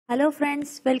Hello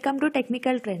friends, welcome to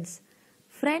Technical Trends.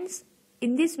 Friends,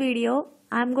 in this video,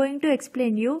 I am going to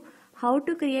explain you how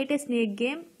to create a snake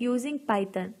game using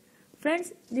Python.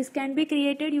 Friends, this can be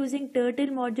created using turtle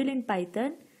module in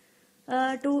Python.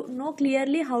 To know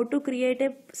clearly how to create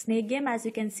a snake game, as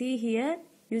you can see here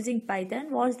using Python,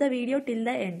 watch the video till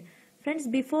the end. Friends,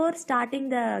 before starting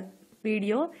the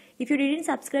video, if you didn't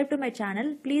subscribe to my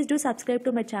channel, please do subscribe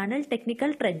to my channel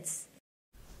Technical Trends.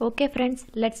 Okay friends,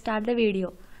 let's start the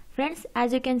video. Friends,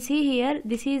 as you can see here,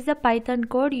 this is the Python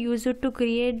code used to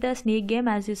create the snake game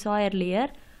as you saw earlier.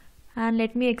 And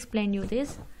let me explain you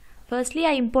this. Firstly,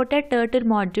 I imported turtle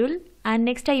module, and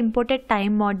next I imported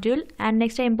time module, and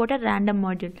next I imported random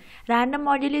module. Random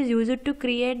module is used to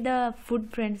create the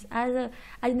food, friends. As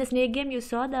in the snake game you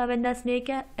saw, when the snake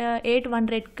ate one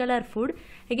red color food,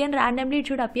 again randomly it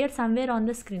should appear somewhere on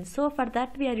the screen. So for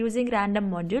that we are using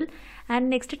random module. And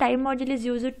next time module is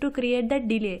used to create the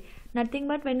delay. Nothing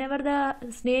but whenever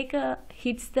the snake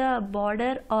hits the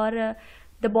border or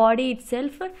the body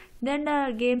itself, then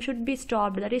the game should be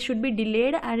stopped, that is should be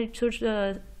delayed, and it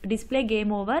should display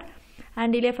game over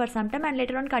and delay for some time and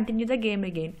later on continue the game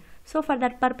again. So for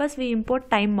that purpose we import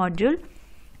time module.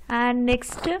 And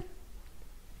next,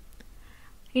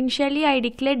 initially I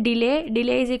declare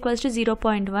delay is equals to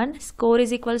 0.1, score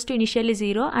is equals to initially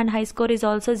 0, and high score is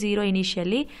also 0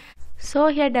 initially. So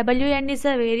here wn is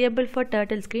a variable for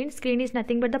turtle screen. Screen is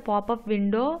nothing but the pop-up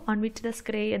window on which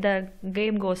the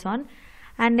game goes on.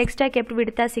 And next I kept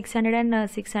width as 600 and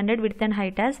 600, width and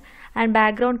height as, and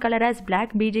background color as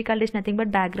black. BG color is nothing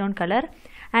but background color.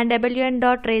 And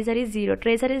wn.tracer is 0.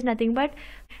 Tracer is nothing but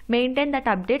maintain that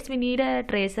updates. We need a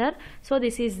tracer, so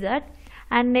this is that.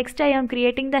 And next I am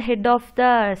creating the head of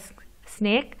the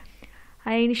snake.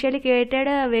 I initially created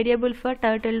a variable for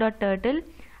turtle.turtle.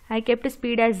 I kept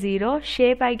speed as 0.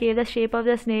 Shape, I gave the shape of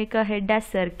the snake head as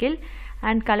circle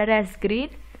and color as green,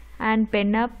 and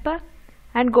pen up,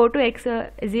 and go to x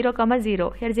 0, 0.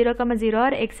 Here 0, 0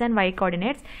 are x and y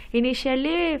coordinates.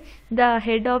 Initially the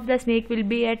head of the snake will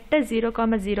be at 0,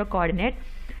 0 coordinate.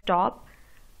 Stop.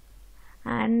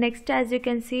 And next, as you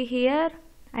can see here,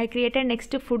 I created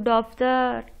next food of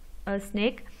the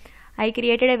snake. I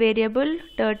created a variable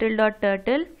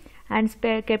turtle.turtle and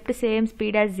kept same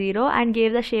speed as 0 and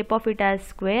gave the shape of it as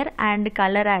square and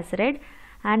color as red.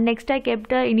 And next I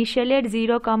kept initially at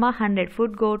 0, 100.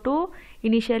 Food go to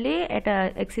initially at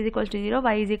x is equals to 0,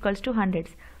 y is equals to 100.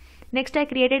 Next I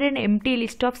created an empty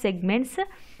list of segments.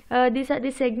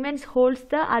 These segments holds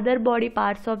the other body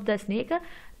parts of the snake.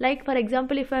 Like for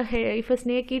example, if a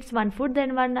snake eats one food,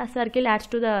 then one circle adds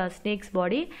to the snake's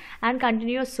body and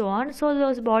continues so on. So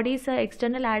those bodies,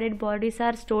 external added bodies,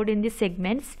 are stored in these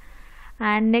segments.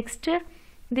 And next,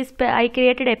 this I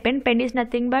created a pen. Pen is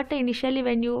nothing but initially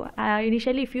when you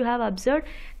initially if you have observed,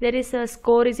 there is a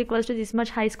score is equals to this much,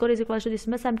 high score is equals to this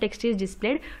much, some text is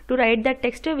displayed. To write that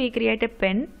text we create a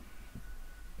pen.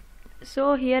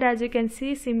 So here as you can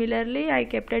see, similarly I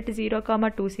kept at 0,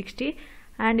 260,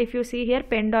 and if you see here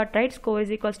pen dot write, score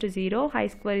is equals to 0, high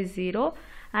score is 0,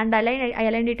 and I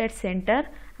aligned it at center,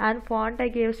 and font I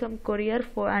gave some Courier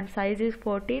and size is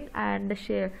 14, and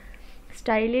the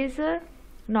style is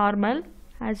normal,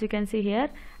 as you can see here.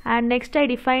 And next I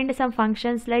defined some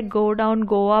functions like go down,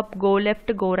 go up, go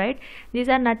left, go right. These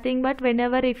are nothing but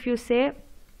whenever if you say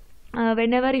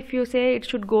it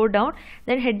should go down,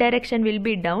 then head direction will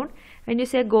be down. When you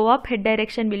say go up, head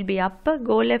direction will be up.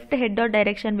 Go left, head dot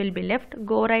direction will be left.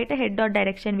 Go right, head dot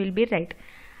direction will be right.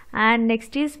 And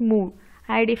next is move.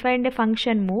 I defined a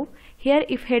function move. Here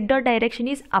if head dot direction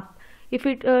is up, if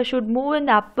it should move in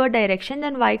the upward direction,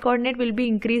 then y coordinate will be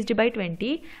increased by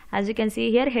 20. As you can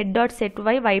see here, head dot set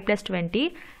y plus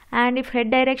 20. And if head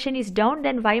direction is down,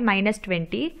 then y minus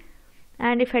 20.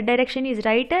 And if head direction is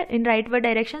right, in rightward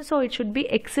direction, so it should be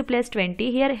x plus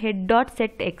 20. Here head dot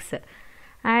set x.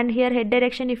 And here head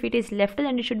direction, if it is left,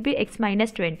 then it should be x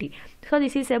minus 20. So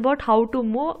this is about how to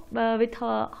move with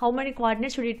how many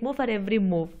coordinates should it move for every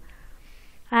move.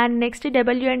 And next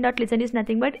wn.listen is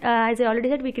nothing but as I already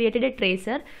said, we created a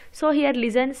tracer. So here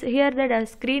listens, here the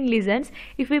screen listens.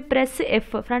 If we press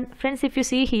F, friends, if you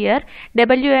see here,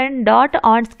 wn dot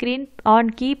on screen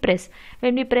on key press.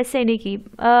 When we press any key,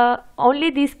 only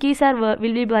these keys will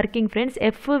be working, friends.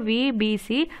 F, V, B,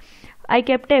 C. I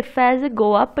kept F as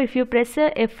go up. If you press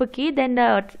F key, then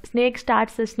the snake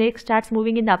starts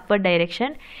moving in the upward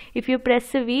direction. If you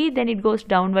press V, then it goes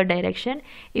downward direction.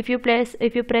 If you press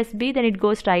B, then it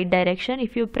goes right direction.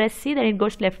 If you press C, then it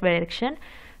goes left direction.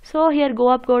 So here go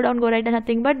up, go down, go right, and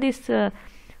nothing but these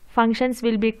functions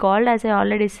will be called, as I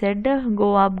already said,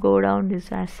 go up, go down,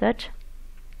 this as such.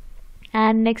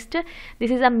 And next,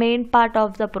 this is the main part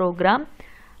of the program.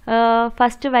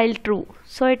 first while true,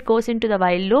 so it goes into the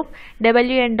while loop.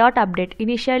 wn dot update,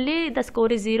 initially the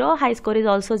score is 0, high score is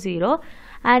also 0.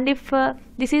 And if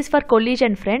this is for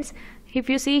collision friends, if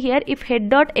you see here, if head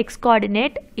dot x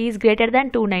coordinate is greater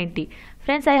than 290,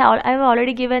 friends, I have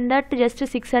already given that just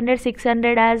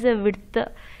 600 as a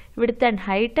width and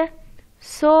height.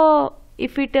 So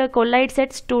if it collides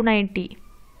at 290,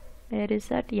 where is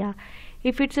that? Yeah,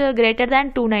 if it's greater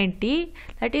than 290,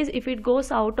 that is if it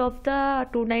goes out of the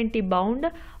 290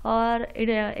 bound, or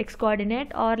x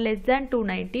coordinate, or less than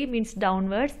 290 means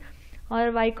downwards,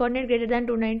 or y coordinate greater than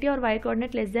 290, or y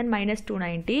coordinate less than minus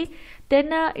 290,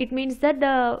 then it means that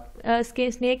the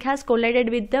snake has collided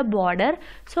with the border,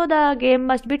 so the game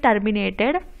must be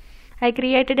terminated. I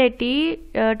created a t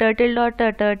turtle dot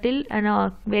turtle and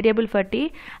a variable for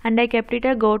t, and I kept it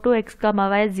a go to x comma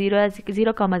y as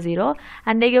 0 comma 0,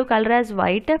 and I give color as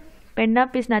white. Pen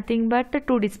up is nothing but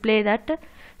to display that.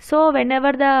 So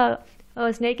whenever the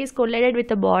snake is collided with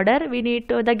the border, we need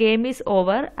to, the game is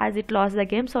over as it lost the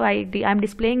game. So I'm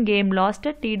displaying game lost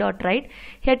t dot right.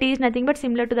 Here t is nothing but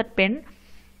similar to that pen,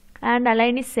 and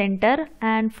align is center,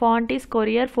 and font is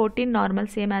Courier 14 normal,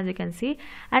 same as you can see.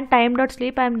 And time dot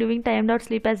sleep, I am doing time dot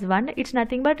sleep as 1. It's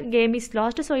nothing but game is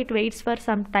lost, so it waits for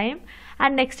some time,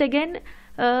 and next again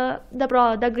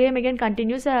the game again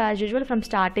continues as usual from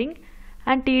starting.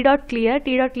 And t dot clear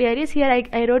is here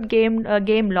I wrote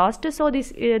game lost, so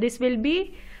this will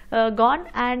be gone,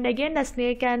 and again the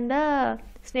snake and the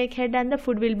snake head and the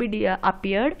food will be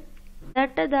appeared.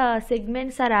 That the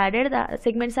segments are added. The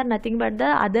segments are nothing but the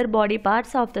other body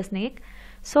parts of the snake.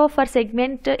 So for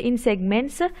segment in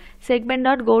segments, segment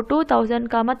dot go to 1000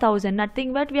 comma 1000,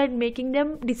 nothing but we are making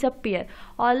them disappear.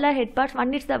 All the head parts,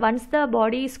 once the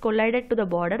body is collided to the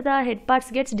border, the head parts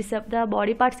the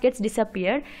body parts gets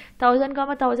disappeared. 1000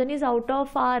 comma 1000 is out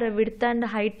of our width and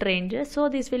height range, so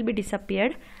this will be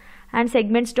disappeared. And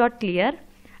segments dot clear.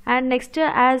 And next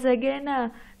as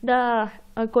again the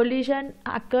collision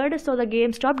occurred, so the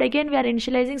game stopped. Again we are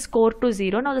initializing score to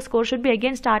 0. Now the score should be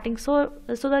again starting, so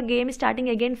the game is starting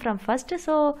again from first,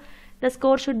 so the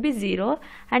score should be 0,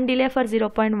 and delay for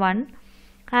 0.1.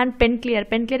 And pen clear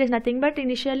is nothing but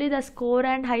initially the score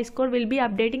and high score will be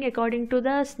updating according to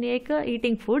the snake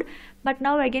eating food, but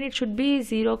now again it should be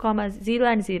 0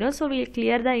 and 0, so we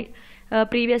clear the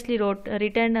previously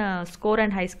written score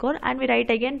and high score, and we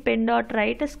write again pen dot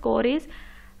write score is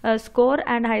score,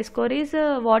 and high score is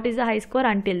what is the high score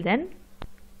until then.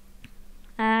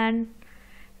 And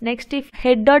next, if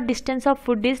head dot distance of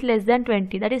food is less than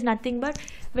 20, that is nothing but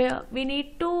we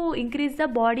need to increase the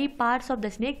body parts of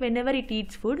the snake whenever it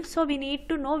eats food. So we need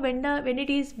to know when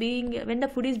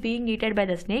the food is being eaten by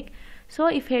the snake. So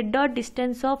if head dot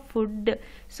distance of food,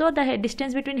 so the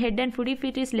distance between head and food, if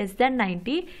it is less than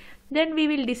 90, then we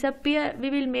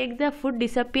will make the food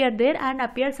disappear there and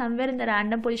appear somewhere in the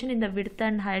random position in the width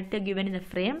and height given in the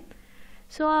frame.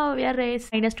 So we are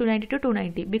raised minus 290 to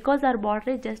 290 because our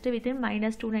border is just within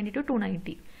minus 290 to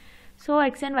 290. So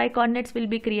x and y coordinates will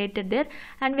be created there,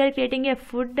 and we are creating a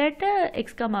food at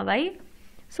x comma y.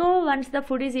 So once the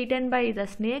food is eaten by the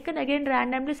snake, and again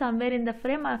randomly somewhere in the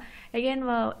frame again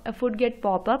a food get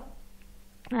pop up.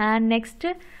 And next,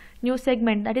 new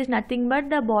segment, that is nothing but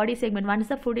the body segment. Once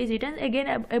the food is eaten,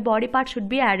 again a body part should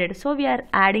be added, so we are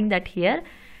adding that here.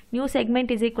 New segment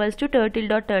is equals to turtle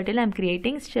dot turtle. I am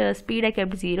creating speed I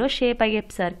kept 0, shape I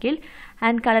kept circle,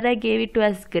 and color I gave it to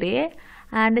as gray,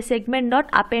 and segment dot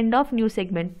append of new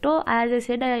segment. So as I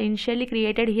said, I initially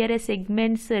created here a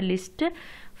segments list.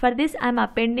 For this I am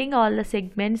appending all the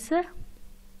segments.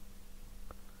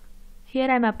 Here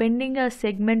I am appending a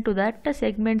segment to that,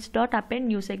 segments dot append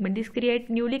new segment. This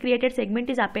newly created segment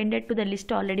is appended to the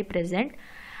list already present.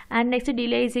 And next,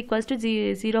 delay is equals to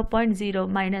 0.0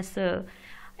 minus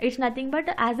it's nothing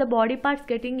but as the body parts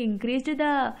getting increased,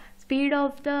 the speed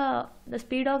of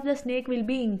the snake will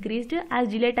be increased as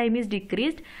delay time is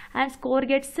decreased, and score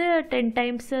gets 10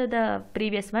 times the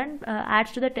previous one,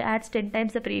 adds 10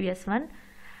 times the previous one.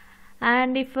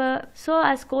 And if so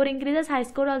as score increases, high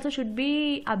score also should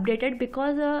be updated,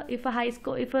 because if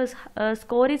a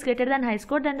score is greater than high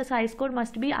score, then the high score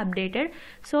must be updated.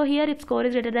 So here if score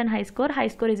is greater than high score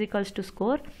is equals to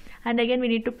score, and again we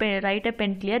need to write a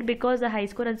pen clear because the high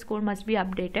score and score must be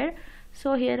updated.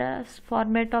 So here a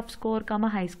format of score comma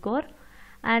high score.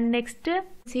 And next,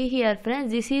 see here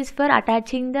friends, this is for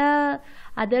attaching the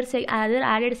other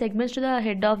added segments to the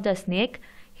head of the snake.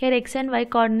 Here x and y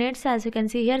coordinates, as you can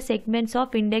see here, segments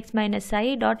of index minus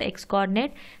I dot x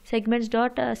coordinate, segments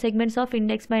of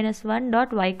index minus 1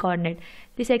 dot y coordinate.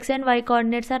 These x and y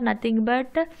coordinates are nothing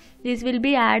but this will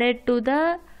be added to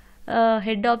the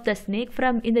head of the snake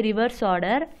from in the reverse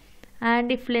order.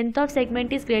 and if length of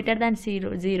segment is greater than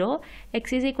 0,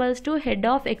 x is equals to head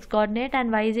of x coordinate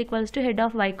and y is equals to head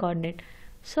of y coordinate.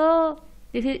 So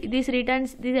this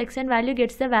returns, this xn value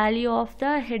gets the value of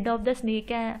the head of the snake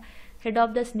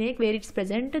where it's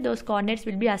present. Those coordinates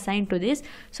will be assigned to this.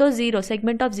 So 0,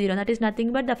 segment of 0, that is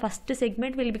nothing but the first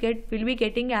segment will be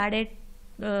getting added,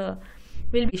 will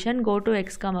be go to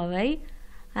x comma y.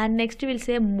 And next we'll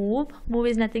say move. Move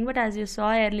is nothing but, as you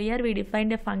saw earlier, we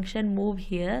defined a function move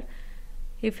here.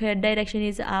 If head direction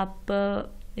is up,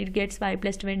 it gets y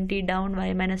plus 20, down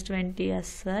y minus 20, as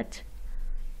such.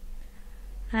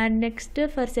 And next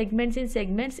for segments in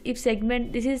segments, if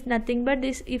segment, this is nothing but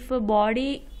this, if a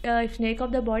body, if snake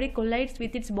of the body collides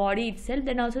with its body itself,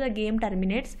 then also the game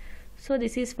terminates. So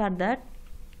this is for that.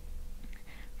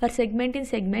 For segment in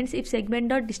segments, if segment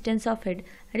dot distance of head,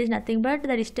 that is nothing but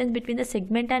the distance between the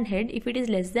segment and head, if it is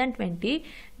less than 20,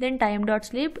 then time dot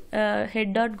sleep,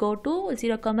 head dot go to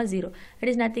 0, 0. That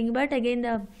is nothing but, again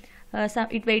the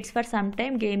it waits for some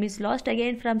time, game is lost,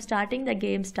 again from starting the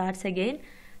game starts again,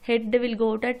 head will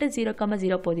go to at 0,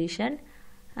 0 position.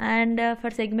 And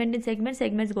for segment in segment,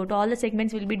 segments go to, all the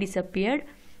segments will be disappeared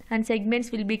and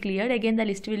segments will be cleared. Again the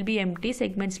list will be empty,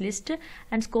 segments list,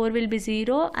 and score will be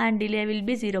 0 and delay will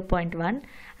be 0.1.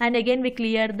 And again we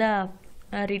clear the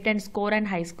written score and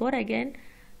high score. Again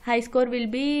high score will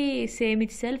be same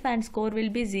itself and score will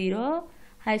be 0.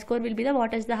 High score will be the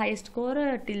what is the highest score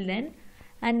till then.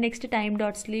 And next time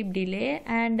dot sleep delay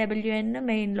and wn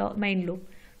main loop.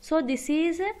 So this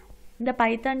is the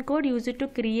Python code used to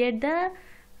create the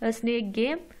snake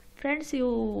game. Friends,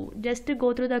 you just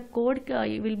go through the code,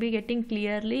 you will be getting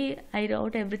clearly. I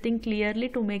wrote everything clearly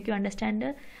to make you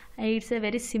understand. It's a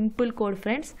very simple code,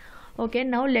 friends. Okay,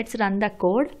 now let's run the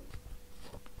code.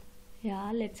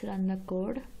 Yeah, let's run the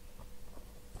code.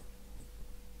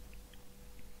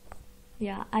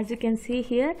 Yeah, as you can see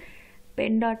here,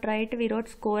 pen dot write, we wrote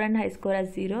score and high score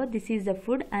as 0. This is the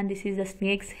food and this is the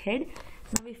snake's head.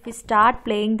 Now if we start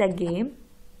playing the game,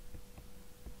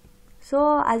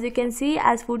 so as you can see,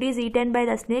 as food is eaten by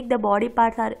the snake, the body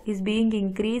parts is being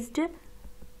increased,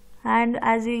 and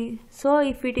as so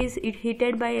if it is hit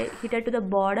to the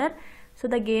border, so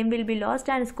the game will be lost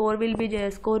and score will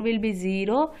be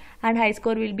 0 and high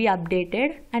score will be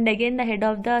updated, and again the head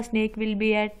of the snake will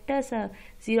be at 0,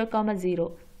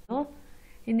 0. So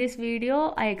in this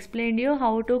video I explained you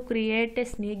how to create a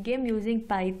snake game using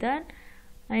Python,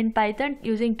 and Python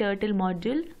using turtle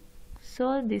module.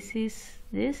 So this is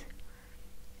this.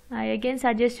 I again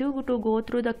suggest you to go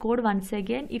through the code once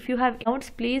again. If you have doubts,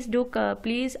 please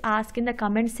ask in the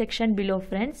comment section below,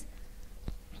 friends.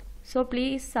 So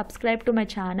please subscribe to my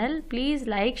channel. Please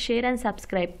like, share and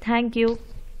subscribe. Thank you.